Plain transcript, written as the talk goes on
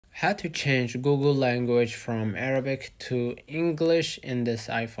how to change Google language from Arabic to English in this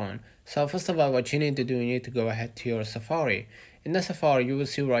iPhone. So first of all, what you need to do, you need to go ahead to your Safari. In the Safari, you will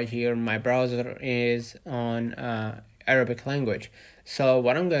see right here, my browser is on Arabic language. So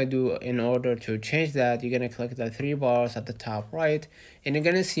what I'm going to do in order to change that, you're going to click the three bars at the top right, and you're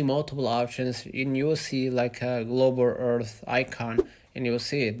going to see multiple options, and you will see like a global earth icon, and you will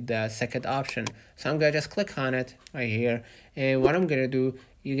see it, the second option. So I'm going to just click on it right here, and what I'm going to do,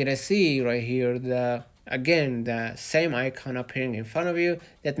 you're going to see right here the same icon appearing in front of you.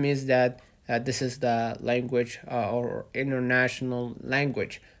 That means that this is the language or international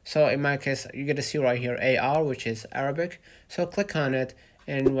language. So in my case, you're going to see right here AR, which is Arabic. So click on it,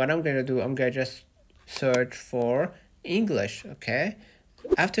 and what I'm going to do, I'm going to just search for English. Okay,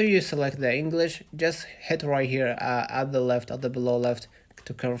 after you select the English, just hit right here at the below left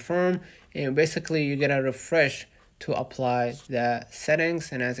to confirm, and basically you're gonna refresh to apply the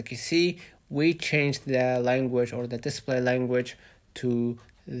settings. And as you can see, we changed the language or the display language to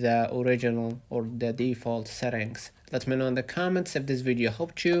the original or the default settings. Let me know in the comments if this video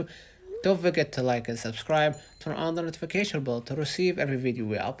helped you. Don't forget to like and subscribe. Turn on the notification bell to receive every video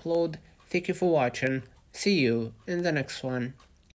we upload. Thank you for watching. See you in the next one.